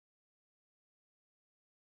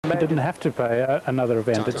he didn't have to play another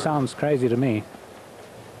event. It sounds crazy to me.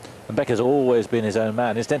 And Becker's always been his own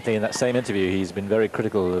man. Incidentally, in that same interview, he's been very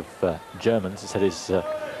critical of Germans. He said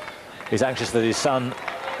he's anxious that his son,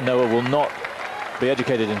 Noah, will not be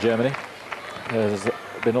educated in Germany. There's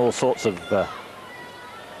been all sorts of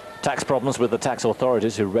tax problems with the tax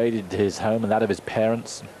authorities who raided his home and that of his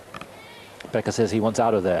parents. Becker says he wants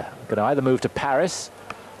out of there. Going to either move to Paris,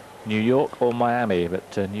 New York or Miami,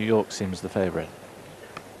 but New York seems the favourite.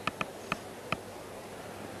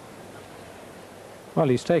 Well,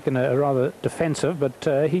 he's taken a rather defensive,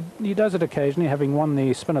 but he does it occasionally. Having won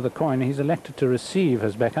the spin of the coin, he's elected to receive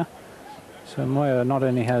as Becker. So Moya not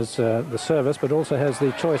only has the service, but also has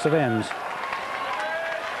the choice of ends.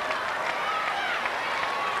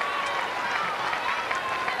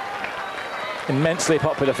 Immensely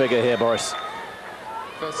popular figure here, Boris.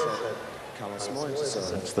 First set, Carlos Moya to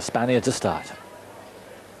serve. It's the Spaniard to start.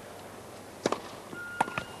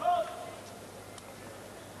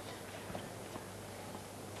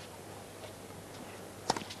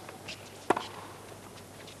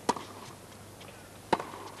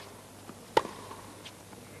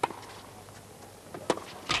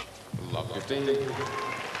 Love 15.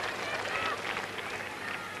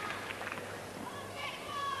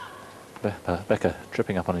 Becker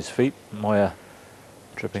tripping up on his feet, Moya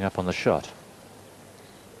tripping up on the shot.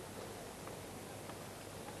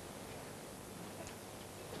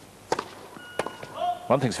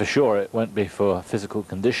 One thing's for sure, it won't be for physical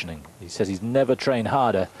conditioning. He says he's never trained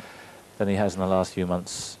harder than he has in the last few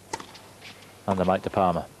months under Mike De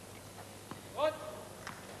Palma.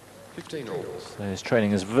 15 all. So his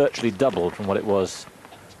training has virtually doubled from what it was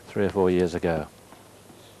 3 or 4 years ago.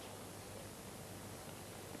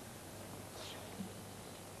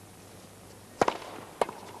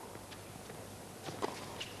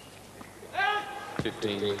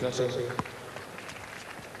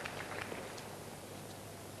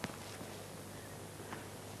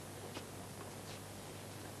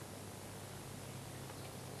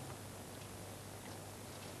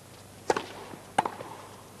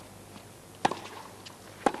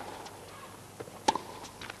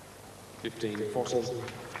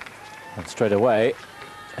 And straight away,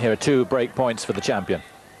 here are 2 break points for the champion.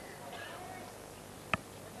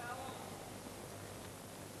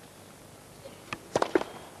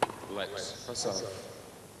 Lex, herself.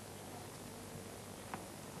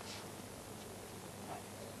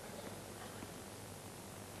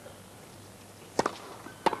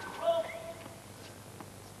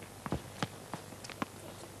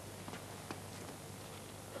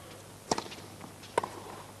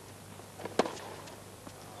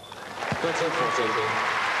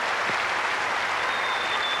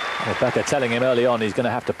 Well, Becker telling him early on he's going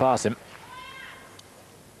to have to pass him.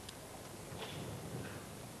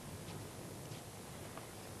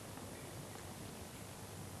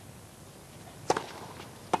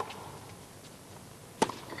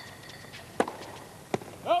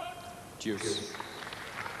 Juice.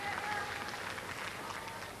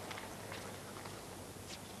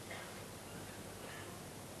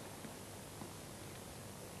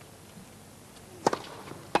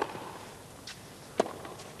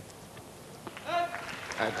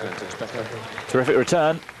 Advantage, Becker. Terrific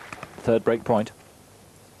return. 3rd break point.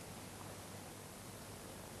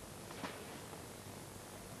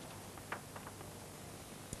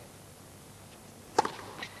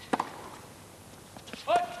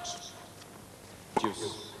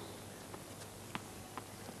 Juice.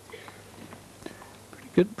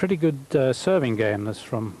 Pretty good serving game, this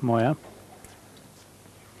from Moya.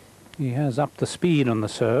 He has upped the speed on the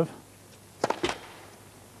serve.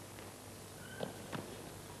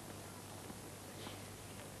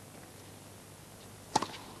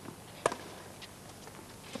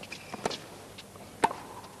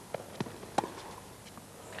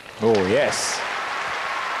 Oh, yes.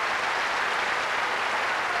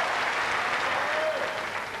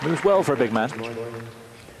 Moves well for a big man.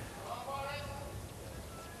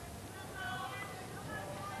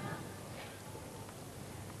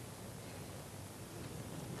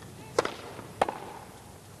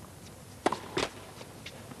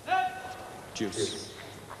 Juice.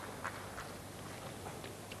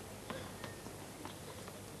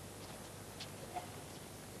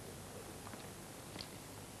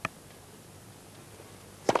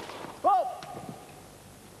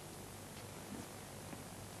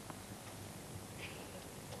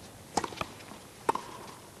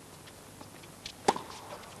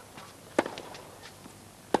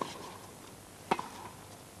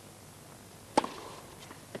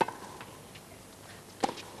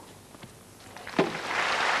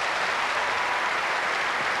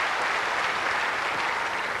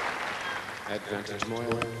 Advantage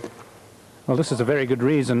Moya. Well, this is a very good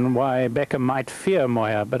reason why Becker might fear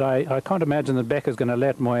Moya, but I can't imagine that Becker's going to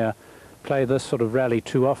let Moya play this sort of rally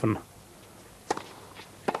too often.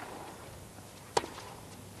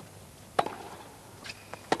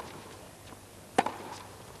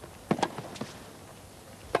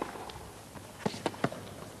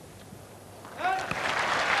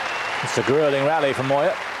 It's a grueling rally from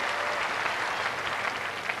Moya.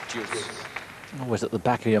 Juice. Always at the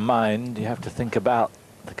back of your mind, you have to think about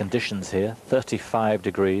the conditions here. 35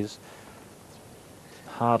 degrees,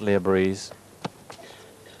 hardly a breeze.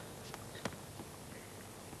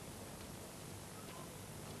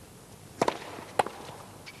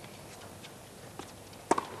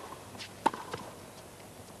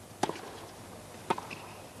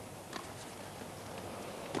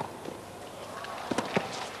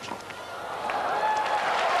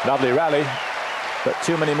 Lovely rally, but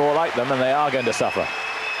too many more like them and they are going to suffer.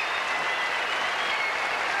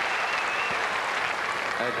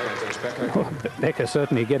 Becker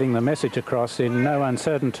certainly getting the message across in no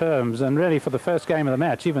uncertain terms, and really for the first game of the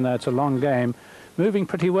match, even though it's a long game, moving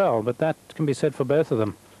pretty well, but that can be said for both of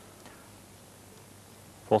them.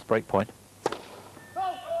 Fourth break point.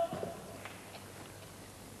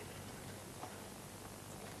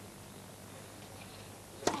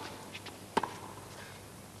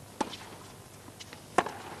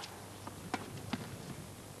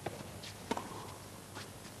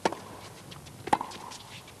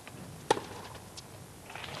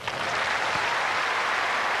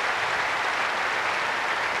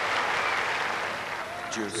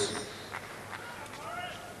 Juice.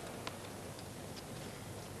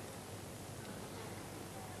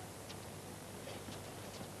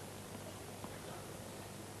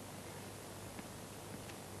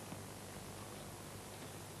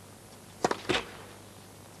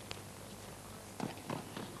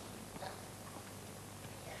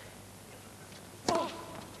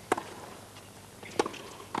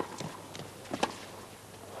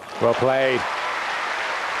 Well played.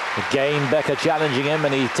 Again, Becker challenging him,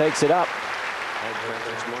 and he takes it up.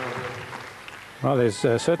 Well, there's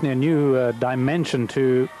certainly a new dimension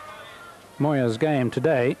to Moya's game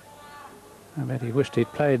today. I bet he wished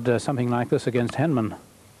he'd played something like this against Henman.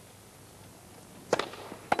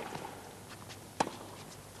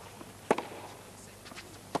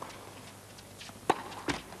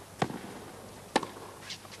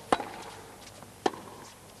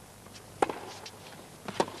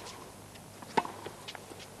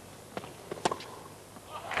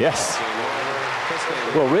 Yes.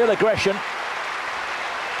 Well, real aggression.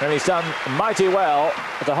 And he's done mighty well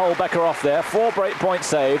to hold Becker off there. 4 break points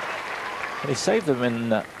saved. And he saved them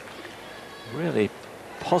in really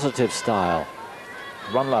positive style.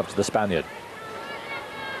 Run love to the Spaniard.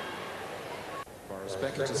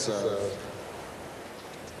 Becker to serve.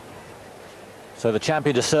 So the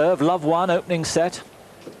champion to serve. Love won opening set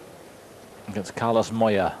against Carlos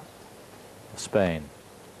Moya of Spain.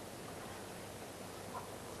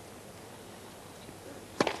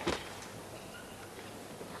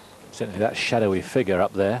 Certainly that shadowy figure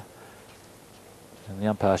up there. In the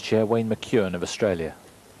umpire's chair, Wayne McEwen of Australia.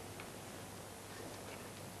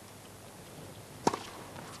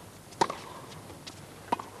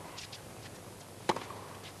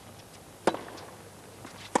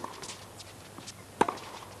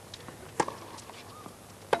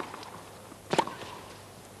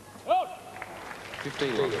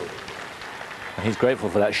 And he's grateful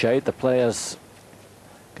for that shade. The players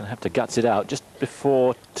going to have to guts it out just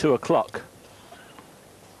before 2 o'clock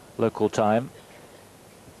local time.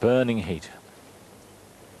 Burning heat.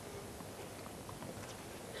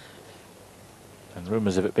 And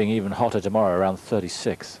rumours of it being even hotter tomorrow, around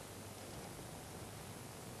 36.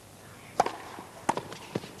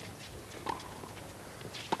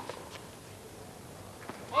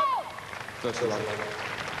 The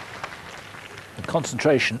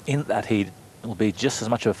concentration in that heat will be just as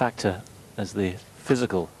much of a factor as the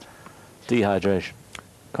physical dehydration.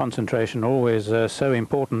 Concentration always so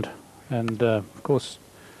important, and of course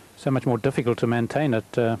so much more difficult to maintain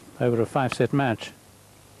it over a 5-set match.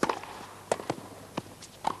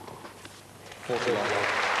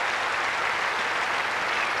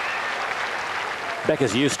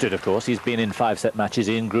 Becker's used to it, of course. He's been in 5-set matches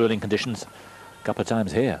in grueling conditions a couple of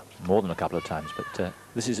times here, more than a couple of times. But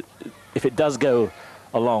this is, if it does go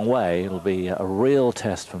a long way, it'll be a real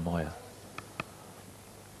test for Moya.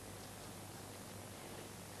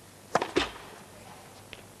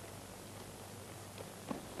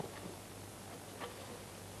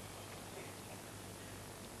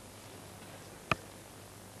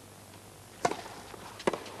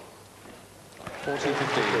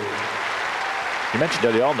 You mentioned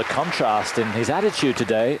earlier on the contrast in his attitude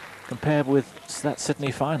today compared with that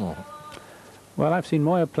Sydney final. Well, I've seen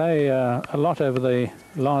Moya play a lot over the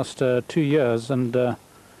last 2 years, and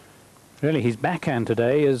really his backhand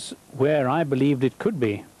today is where I believed it could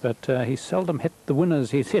be, but he seldom hit the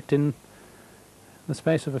winners he's hit in the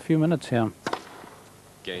space of a few minutes here.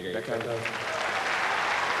 Game becker.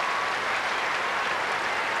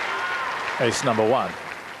 Ace number 1.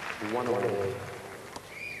 1-1.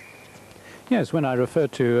 Yes, when I refer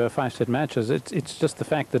to 5-set matches, it's just the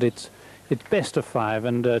fact that it's best of 5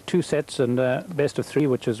 and 2 sets and best of 3,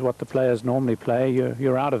 which is what the players normally play.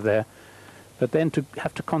 You're out of there. But then to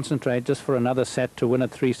have to concentrate just for another set to win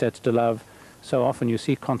at 3 sets to love, so often you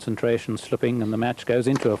see concentration slipping and the match goes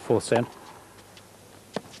into a 4th set.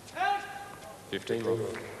 15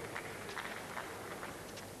 love.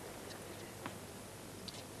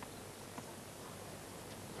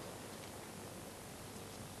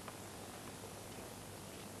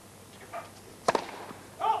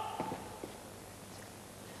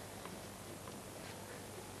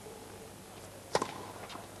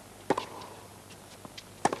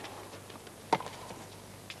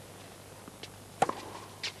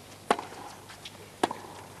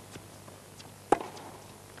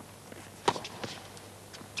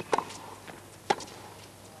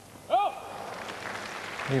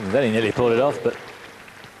 Even then he nearly pulled it off, but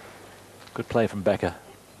good play from Becker.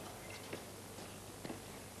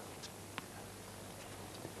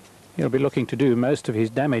 He'll be looking to do most of his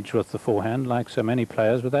damage with the forehand, like so many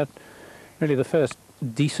players, but that really the first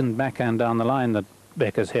decent backhand down the line that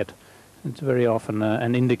Becker's hit. It's very often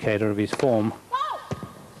an indicator of his form.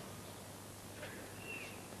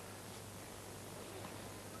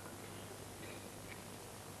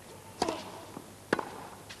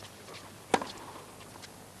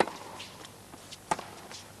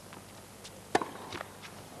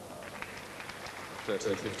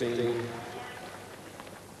 So 15.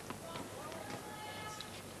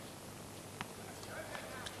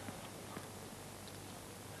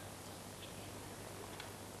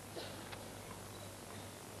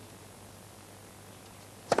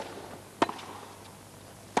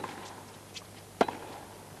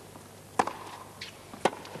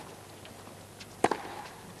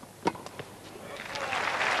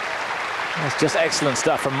 That's just excellent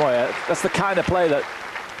stuff from Moya. That's the kind of play that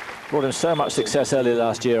brought him so much success earlier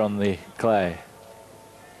last year on the clay.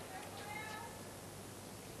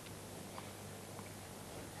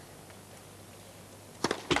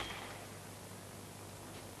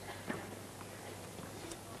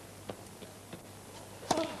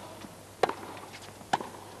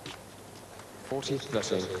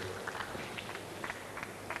 Blessing.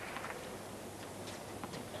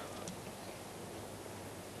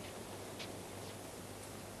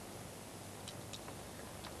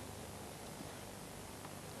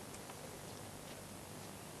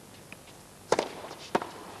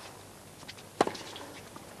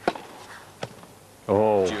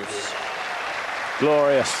 Oh, Juice.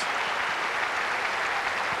 Glorious.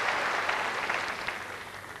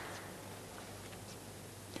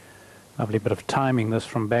 Lovely bit of timing this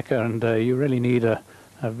from Becker, and you really need a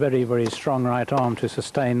very, very strong right arm to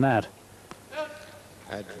sustain that.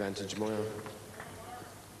 Advantage Moya.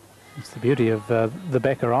 It's the beauty of the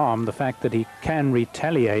Becker arm, the fact that he can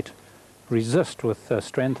retaliate, resist with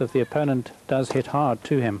strength if the opponent does hit hard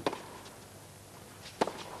to him.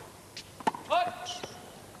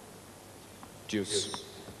 Juice.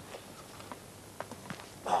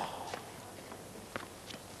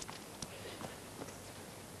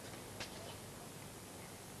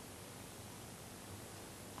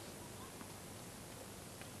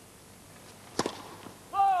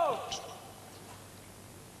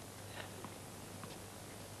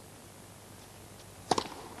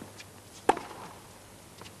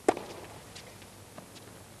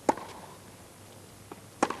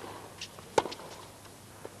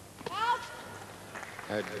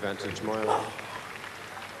 Advantage Moya.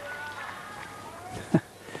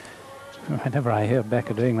 Whenever I hear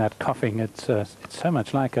Becker doing that coughing, it's so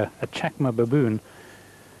much like a chacma baboon.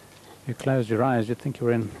 You close your eyes, you'd think you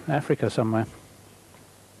were in Africa somewhere.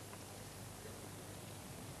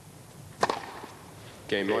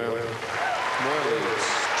 Game Moya. Moya leads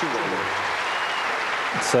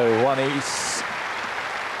 2-1. So 1 ace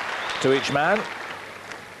to each man.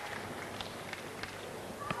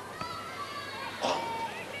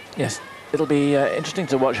 Yes, it'll be interesting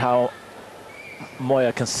to watch how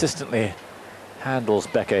Moya consistently handles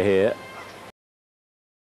Becker here.